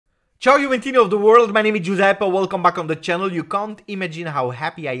Ciao Juventini of the world, my name is Giuseppe, welcome back on the channel. You can't imagine how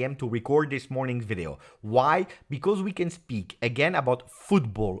happy I am to record this morning's video. Why? Because we can speak again about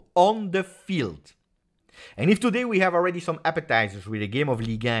football on the field. And if today we have already some appetizers with a game of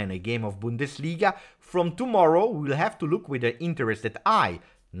Liga and a game of Bundesliga, from tomorrow we'll have to look with the interest that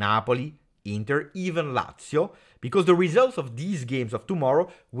Napoli, Inter, even Lazio, because the results of these games of tomorrow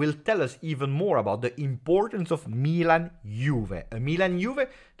will tell us even more about the importance of Milan-Juve. A Milan-Juve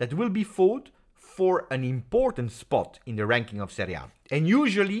that will be fought for an important spot in the ranking of Serie A. And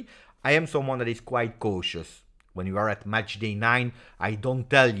usually, I am someone that is quite cautious. When you are at Matchday 9, I don't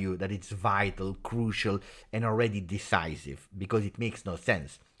tell you that it's vital, crucial, and already decisive, because it makes no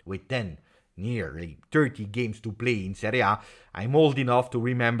sense. With 10, nearly 30 games to play in Serie A, I'm old enough to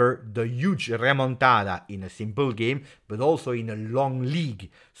remember the huge remontada in a simple game, but also in a long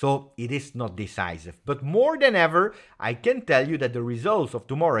league, so it is not decisive. But more than ever, I can tell you that the results of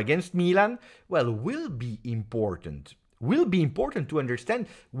tomorrow against Milan, well, will be important. Will be important to understand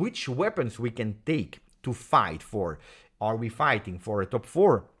which weapons we can take to fight for. Are we fighting for a top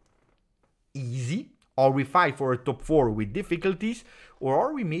 4? Easy. Are we fighting for a top 4 with difficulties, or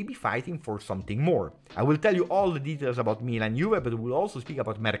are we maybe fighting for something more? I will tell you all the details about Milan-Juve, but we'll also speak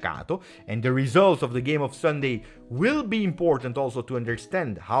about Mercato, and the results of the game of Sunday will be important also to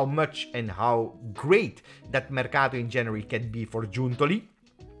understand how much and how great that Mercato in January can be for Giuntoli.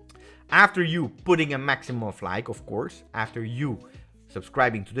 After you putting a maximum of like, of course, after you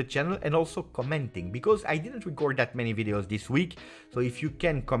subscribing to the channel and also commenting, because I didn't record that many videos this week, so if you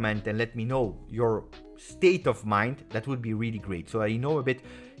can comment and let me know your state of mind, that would be really great, so I know a bit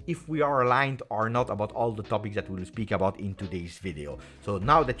if we are aligned or not about all the topics that we'll speak about in today's video. So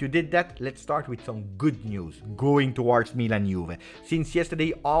now that you did that, let's start with some good news going towards Milan-Juve. Since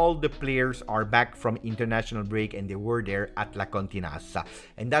yesterday, all the players are back from international break and they were there at La Continassa,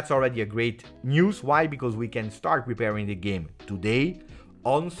 and that's already a great news. Why? Because we can start preparing the game today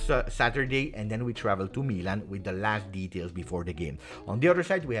on Saturday, and then we travel to Milan with the last details before the game. On the other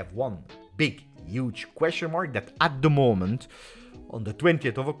side, we have one big, huge question mark that at the moment, on the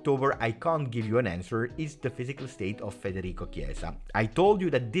 20th of October, I can't give you an answer, is the physical state of Federico Chiesa. I told you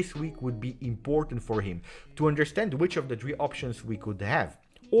that this week would be important for him to understand which of the 3 options we could have.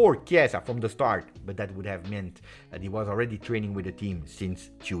 Or Chiesa from the start, but that would have meant that he was already training with the team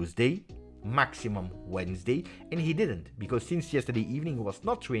since Tuesday, maximum Wednesday, and he didn't, because since yesterday evening he was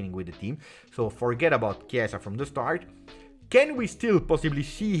not training with the team, so forget about Chiesa from the start. Can we still possibly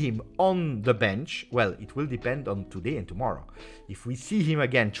see him on the bench? Well, it will depend on today and tomorrow. If we see him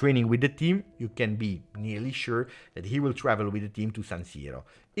again training with the team, you can be nearly sure that he will travel with the team to San Siro.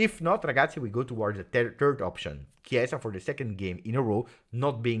 If not, ragazzi, we go towards the third option. Chiesa for the second game in a row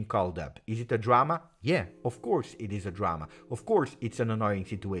not being called up. Is it a drama? Yeah, of course it is a drama. Of course it's an annoying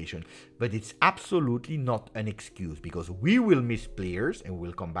situation. But it's absolutely not an excuse, because we will miss players, and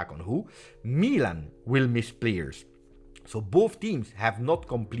we'll come back on who. Milan will miss players. So both teams have not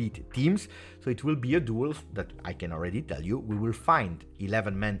complete teams, so it will be a duel that I can already tell you. We will find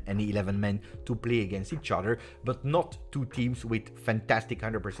 11 men and 11 men to play against each other, but not 2 teams with fantastic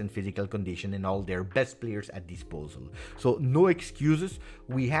 100% physical condition and all their best players at disposal. So no excuses.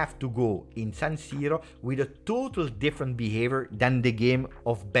 We have to go in San Siro with a total different behavior than the game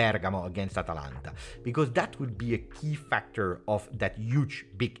of Bergamo against Atalanta, because that would be a key factor of that huge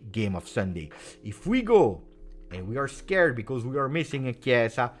big game of Sunday. If we go and we are scared because we are missing a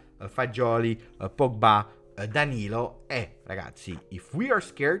Chiesa, a Fagioli, a Pogba, a Danilo, ragazzi, if we are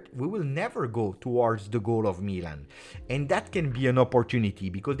scared, we will never go towards the goal of Milan. And that can be an opportunity,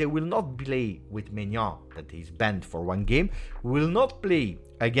 because they will not play with Maignan, that is banned for 1 game. We will not play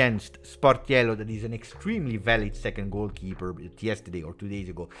against Sportiello, that is an extremely valid second goalkeeper. But yesterday or 2 days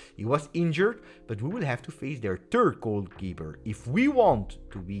ago, he was injured, but we will have to face their third goalkeeper. If we want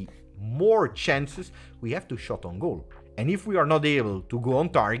to be more chances, we have to shot on goal, and if we are not able to go on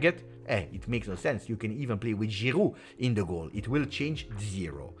target, it makes no sense. You can even play with Giroud in the goal, it will change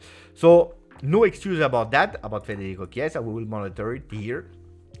 0. So no excuse about that, about Federico Chiesa. We will monitor it here.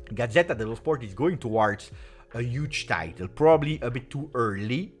 Gazzetta dello Sport is going towards a huge title, probably a bit too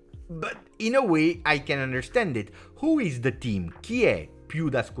early, but in a way I can understand it. Who is the team? Chi è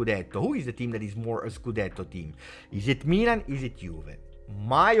più da scudetto? Who is the team that is more a scudetto team? Is it Milan? Is it Juve?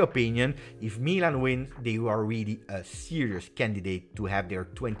 My opinion, if Milan wins, they are really a serious candidate to have their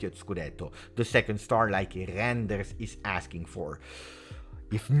 20th Scudetto, the second star like Renders is asking for.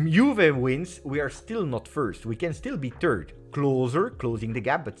 If Juve wins, we are still not first. We can still be third, closing the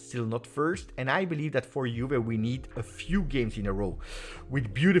gap, but still not first. And I believe that for Juve, we need a few games in a row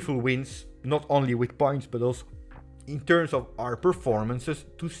with beautiful wins, not only with points, but also in terms of our performances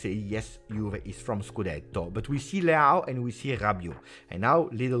to say yes, Juve is from Scudetto. But we see Leao and we see Rabiot. And now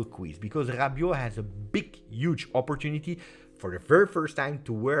little quiz, because Rabiot has a big, huge opportunity for the very first time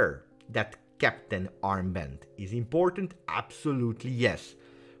to wear that captain armband. Is important? Absolutely yes.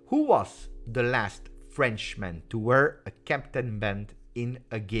 Who was the last Frenchman to wear a captain band in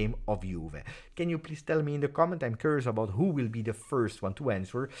a game of Juve? Can you please tell me in the comment? I'm curious about who will be the first one to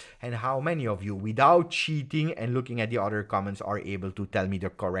answer and how many of you, without cheating and looking at the other comments, are able to tell me the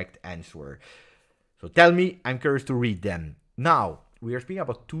correct answer. So tell me, I'm curious to read them. Now, we are speaking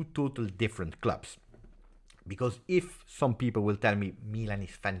about two total different clubs. Because if some people will tell me Milan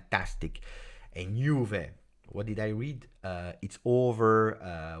is fantastic and Juve, what did I read? It's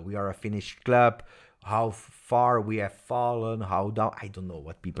over, we are a finished club, how far we have fallen, how down, I don't know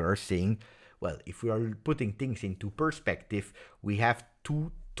what people are saying. Well, if we are putting things into perspective, we have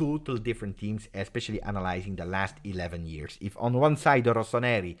two total different teams, especially analyzing the last 11 years. If on one side the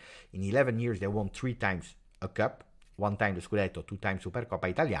Rossoneri, in 11 years they won 3 times a cup, 1 time the Scudetto, 2 times Supercoppa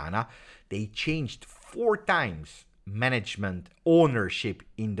Italiana, they changed 4 times management ownership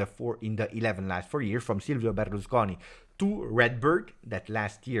in the 11 last 4 years, from Silvio Berlusconi to Redbird, that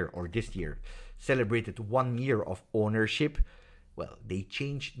last year or this year celebrated 1 year of ownership. Well, they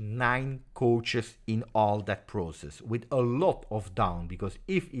changed 9 coaches in all that process, with a lot of down, because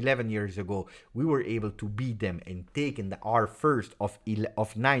if 11 years ago we were able to beat them and taken our first of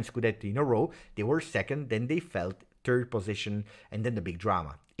 9 Scudetti in a row, they were second, then they fell 3rd position, and then the big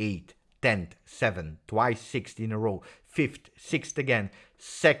drama, 8th, 10th, 7th, twice 6th in a row, 5th, 6th again,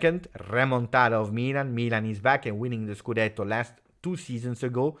 2nd, remontada of Milan. Milan is back and winning the Scudetto last 2 seasons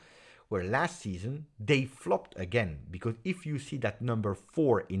ago, where last season they flopped again, because if you see that number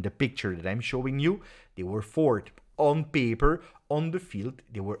 4 in the picture that I'm showing you, they were 4th on paper. On the field,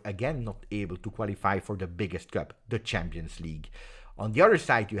 they were again not able to qualify for the biggest cup, the Champions League. On the other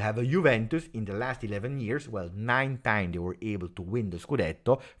side, you have a Juventus in the last 11 years. Well, 9 times they were able to win the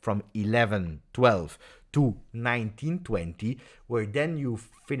Scudetto, from 11-12 to 19-20, where then you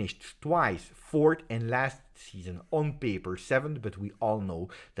finished twice 4th, and last season on paper 7th, but we all know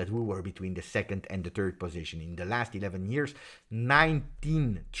that we were between the 2nd and the 3rd position. In the last 11 years,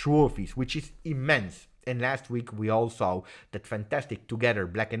 19 trophies, which is immense. And last week we all saw that fantastic Together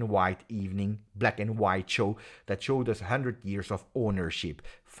Black and White evening, black and white show that showed us 100 years of ownership.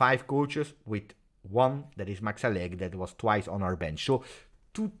 5 coaches with 1, that is Max Allegri, that was twice on our bench. So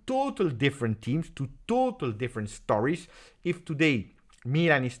 2 total different teams, 2 total different stories. If today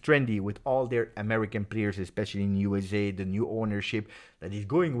Milan is trendy with all their American players, especially in USA, the new ownership that is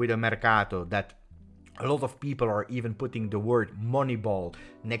going with a Mercato, that a lot of people are even putting the word Moneyball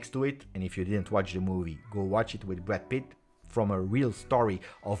next to it. And if you didn't watch the movie, go watch it with Brad Pitt, from a real story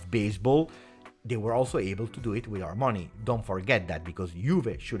of baseball. They were also able to do it with our money. Don't forget that, because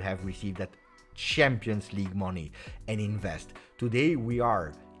Juve should have received that Champions League money and invest. Today we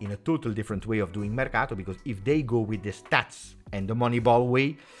are in a total different way of doing Mercato, because if they go with the stats and the Moneyball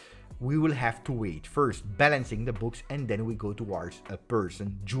way, we will have to wait first, balancing the books, and then we go towards a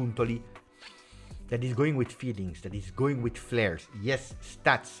person, Giuntoli, that is going with feelings, that is going with flares. Yes,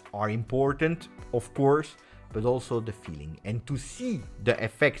 stats are important, of course, but also the feeling. And to see the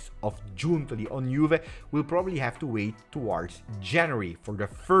effects of Giuntoli on Juve, we'll probably have to wait towards January for the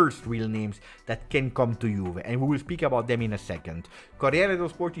first real names that can come to Juve, and we will speak about them in a second. Corriere dello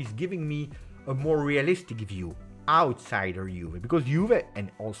Sport is giving me a more realistic view, outsider Juve, because Juve,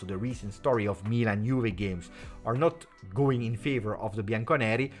 and also the recent story of Milan Juve games, are not going in favor of the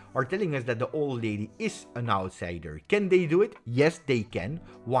Bianconeri, are telling us that the old lady is an outsider. Can they do it? Yes, they can.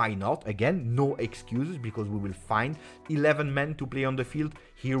 Why not? Again, no excuses, because we will find 11 men to play on the field.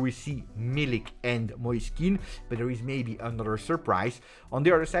 Here we see Milik and Moiskin, but there is maybe another surprise. On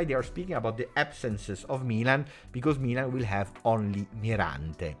the other side, they are speaking about the absences of Milan, because Milan will have only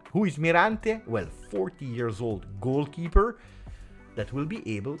Mirante. Who is Mirante? Well, 40 years old goalkeeper that will be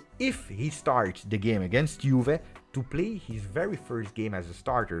able, if he starts the game against Juve, to play his very first game as a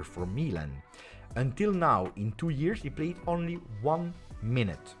starter for Milan. Until now, in 2 years, he played only 1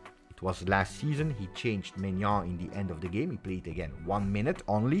 minute. It was last season, he changed Maignan in the end of the game, he played again 1 minute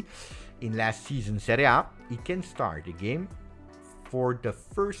only. In last season Serie A, he can start the game for the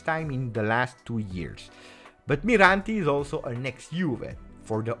first time in the last 2 years. But Mirante is also an ex-Juve.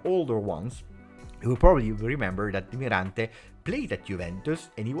 For the older ones, you will probably remember that Mirante played at Juventus,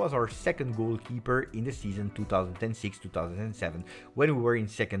 and he was our second goalkeeper in the season 2006-2007, when we were in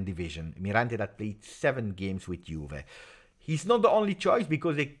 2nd division. Mirante that played 7 games with Juve. He's not the only choice,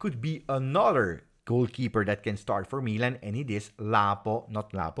 because there could be another goalkeeper that can start for Milan, and it is Lapo,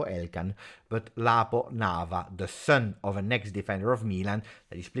 not Lapo Elkan, but Lapo Nava, the son of an ex-defender of Milan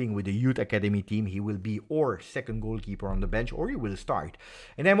that is playing with the youth academy team. He will be our second goalkeeper on the bench, or he will start.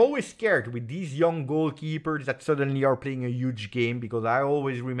 And I'm always scared with these young goalkeepers that suddenly are playing a huge game, because I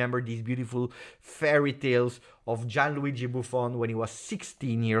always remember these beautiful fairy tales of Gianluigi Buffon when he was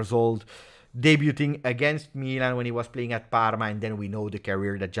 16 years old, debuting against Milan when he was playing at Parma, and then we know the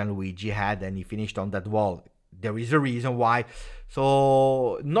career that Gianluigi had, and he finished on that wall. There is a reason why.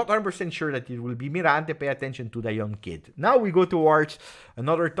 So, not 100% sure that it will be Mirante. Pay attention to the young kid. Now we go towards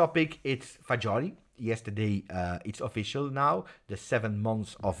another topic. It's Fagioli. Yesterday, it's official now. The 7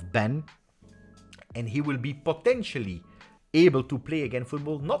 months of ban. And he will be potentially able to play again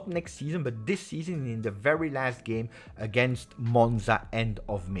football, not next season, but this season in the very last game against Monza end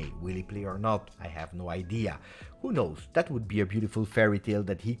of May. Will he play or not? I have no idea. Who knows? That would be a beautiful fairy tale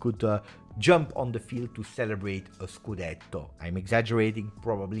that he could jump on the field to celebrate a Scudetto. I'm exaggerating,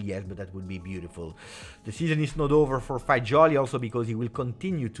 probably yes, but that would be beautiful. The season is not over for Fagioli, also because he will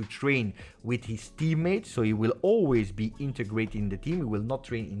continue to train with his teammates, so he will always be integrated in the team. He will not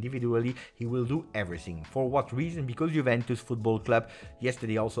train individually, he will do everything. For what reason? Because Juventus Football Club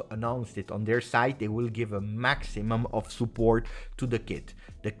yesterday also announced it on their site. They will give a maximum of support to the kid.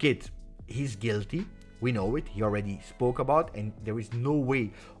 The kid, he's guilty. We know it, he already spoke about, and there is no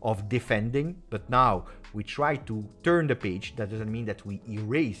way of defending. But now we try to turn the page. That doesn't mean that we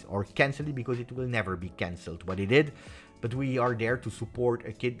erase or cancel it, because it will never be cancelled what he did. But we are there to support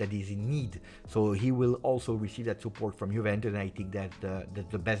a kid that is in need. So he will also receive that support from Juventus, and I think that's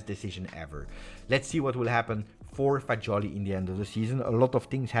the best decision ever. Let's see what will happen for Fagioli in the end of the season. A lot of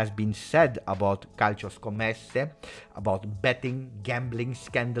things has been said about calcio scommesse, about betting, gambling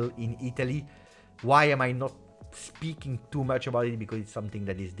scandal in Italy. Why am I not speaking too much about it? Because it's something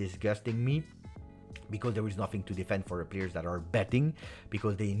that is disgusting me. Because there is nothing to defend for the players that are betting.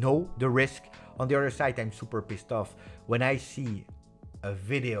 Because they know the risk. On the other side, I'm super pissed off when I see a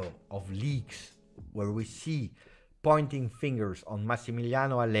video of leaks where we see pointing fingers on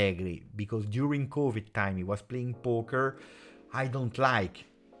Massimiliano Allegri because during COVID time he was playing poker. I don't like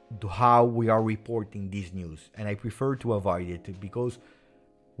how we are reporting this news, and I prefer to avoid it, because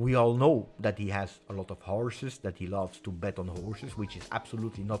we all know that he has a lot of horses, that he loves to bet on horses, which is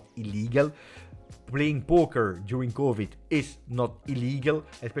absolutely not illegal. Playing poker during COVID is not illegal,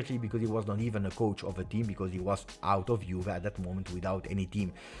 especially because he was not even a coach of a team, because he was out of Juve at that moment without any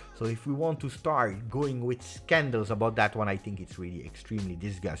team. So if we want to start going with scandals about that one, I think it's really extremely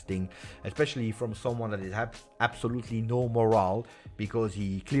disgusting, especially from someone that has absolutely no morale, because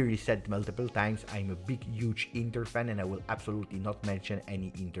he clearly said multiple times, I'm a big, huge Inter fan, and I will absolutely not mention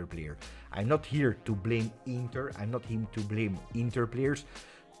any Inter player. I'm not here to blame Inter, I'm not here to blame Inter players.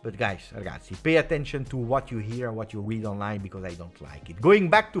 But guys, ragazzi, pay attention to what you hear and what you read online, because I don't like it. Going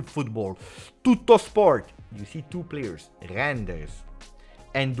back to football, Tutto Sport, you see two players, Renders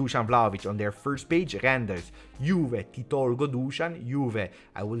and Dusan Vlahovic on their first page. Renders, Juve, ti tolgo Dusan. Juve,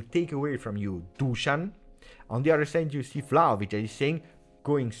 I will take away from you Dusan. On the other side, you see Vlahovic that is saying,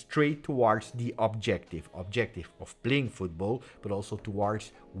 going straight towards the objective of playing football, but also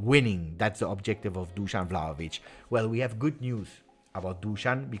towards winning. That's the objective of Dusan Vlahovic. Well, we have good news about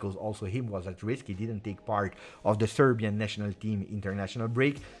Dusan, because also him was at risk. He didn't take part of the Serbian national team international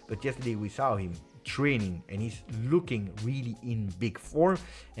break, but yesterday we saw him training and he's looking really in big form.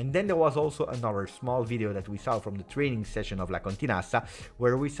 And then there was also another small video that we saw from the training session of La Continassa,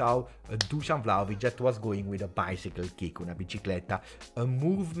 where we saw Dusan Vlahovic that was going with a bicycle kick, una bicicletta, a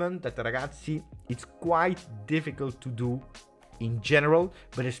movement that, ragazzi, it's quite difficult to do in general,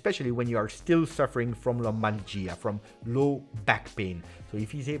 but especially when you are still suffering from lombalgia, from low back pain. So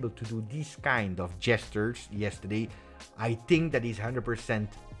if he's able to do these kind of gestures yesterday, I think that he's 100%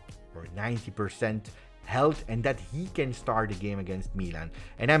 or 90% health, and that he can start the game against Milan.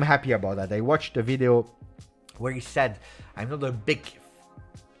 And I'm happy about that. I watched the video where he said, I'm not a big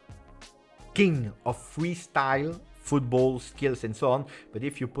king of freestyle football skills and so on, but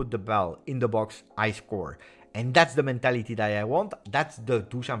if you put the ball in the box, I score. And that's the mentality that I want. That's the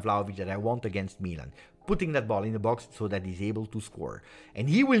Dusan Vlahovic that I want against Milan. Putting that ball in the box so that he's able to score. And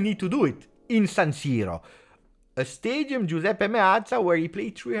he will need to do it in San Siro, a stadium, Giuseppe Meazza, where he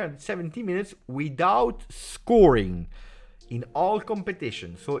played 370 minutes without scoring in all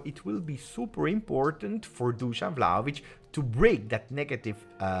competitions. So it will be super important for Dusan Vlahovic to break that negative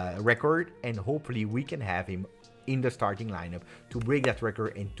record, and hopefully we can have him in the starting lineup to break that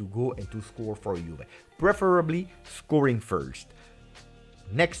record and to go and to score for Juve. Preferably scoring first.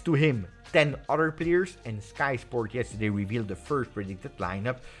 Next to him, 10 other players, and Sky Sport yesterday revealed the first predicted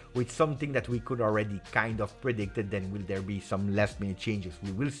lineup with something that we could already kind of predicted. Then will there be some last minute changes?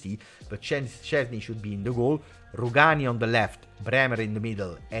 We will see, but Szczesny should be in the goal, Rugani on the left, Bremer in the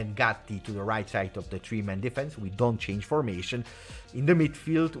middle, and Gatti to the right side of the three-man defense. We don't change formation. In the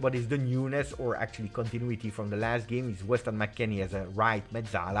midfield, what is the newness or actually continuity from the last game is Weston McKennie as a right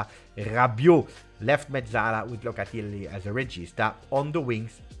mezzala, Rabiot left mezzala with Locatelli as a regista. On the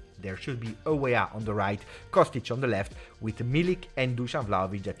wings, there should be Owea on the right, Kostic on the left, with Milik and Dusan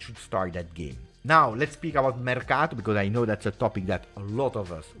Vlahovic that should start that game. Now, let's speak about Mercato, because I know that's a topic that a lot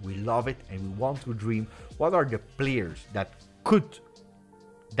of us, we love it and we want to dream. What are the players that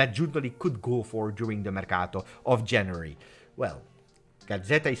Giuntoli could go for during the Mercato of January? Well,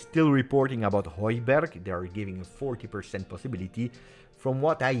 Gazzetta is still reporting about Højbjerg. They are giving a 40% possibility. From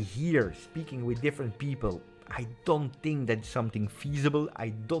what I hear, speaking with different people, I don't think that's something feasible. I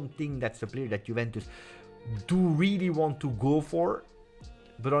don't think that's a player that Juventus do really want to go for.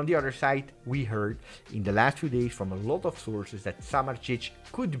 But on the other side, we heard in the last few days from a lot of sources that Samardzic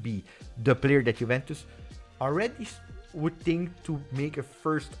could be the player that Juventus already would think to make a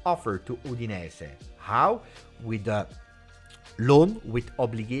first offer to Udinese. How? With a loan with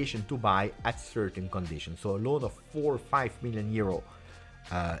obligation to buy at certain conditions. So a loan of 4 or 5 million euro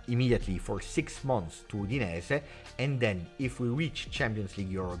immediately for 6 months to Udinese, and then if we reach Champions League,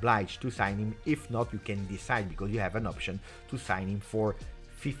 you're obliged to sign him. If not, you can decide, because you have an option to sign him for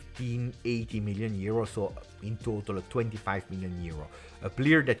 80 million euro, so in total 25 million euro. A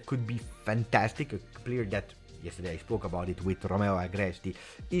player that could be fantastic, a player that yesterday I spoke about it with Romeo Agresti,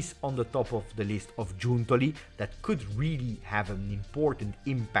 is on the top of the list of Giuntoli, that could really have an important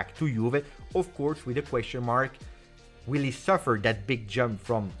impact to Juve. Of course, with a question mark, will he suffer that big jump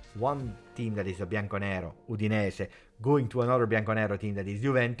from one team that is a Bianconero, Udinese, going to another Bianconero team that is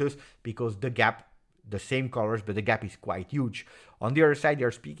Juventus, because the gap, the same colors, but the gap is quite huge. On the other side, they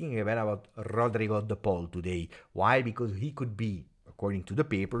are speaking again about Rodrigo De Paul today. Why? Because he could be, according to the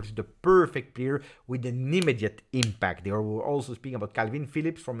papers, the perfect player with an immediate impact. They were also speaking about Calvin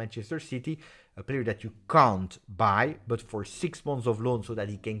Phillips from Manchester City, a player that you can't buy, but for 6 months of loan so that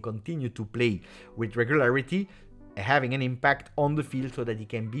he can continue to play with regularity, having an impact on the field so that he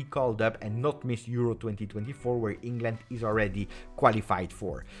can be called up and not miss Euro 2024, where England is already qualified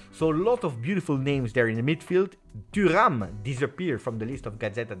for. So a lot of beautiful names there in the midfield. Thuram disappeared from the list of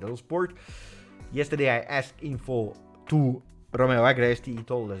Gazzetta dello Sport. Yesterday I asked info to Romeo Agresti. He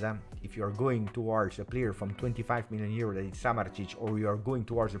told us if you are going towards a player from 25 million euro that is Samardzic, or you are going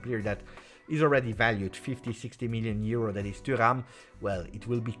towards a player that is already valued 50-60 million euro that is Thuram, well, it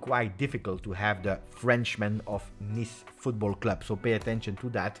will be quite difficult to have the Frenchman of Nice Football Club, so pay attention to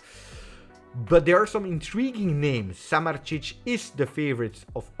that. But there are some intriguing names. Samardzic is the favorite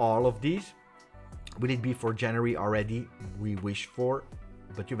of all of these. Will it be for January already? We wish for,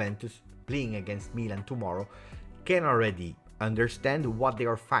 but Juventus, playing against Milan tomorrow, can already understand what they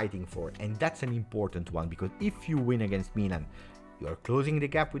are fighting for, and that's an important one, because if you win against Milan, you are closing the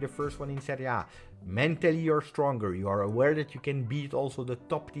gap with the first one in Serie A. Mentally, you're stronger. You are aware that you can beat also the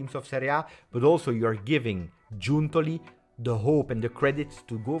top teams of Serie A, but also you are giving Giuntoli the hope and the credits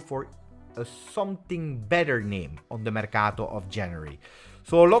to go for a something better name on the Mercato of January.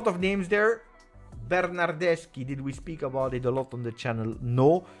 So a lot of names there. Bernardeschi, did we speak about it a lot on the channel?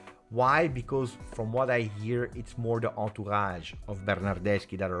 No. Why? Because from what I hear, it's more the entourage of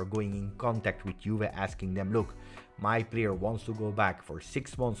Bernardeschi that are going in contact with Juve, asking them, look, my player wants to go back for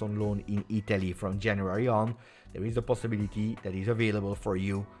 6 months on loan in Italy from January on. There is a possibility that is available for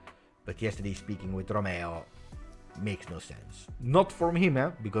you. But yesterday, speaking with Romeo, makes no sense. Not from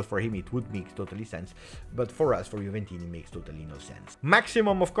him, because for him it would make totally sense. But for us, for Juventini, makes totally no sense.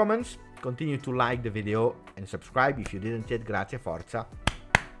 Maximum of comments. Continue to like the video and subscribe if you didn't yet. Grazie, forza,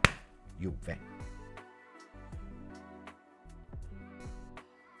 Juve.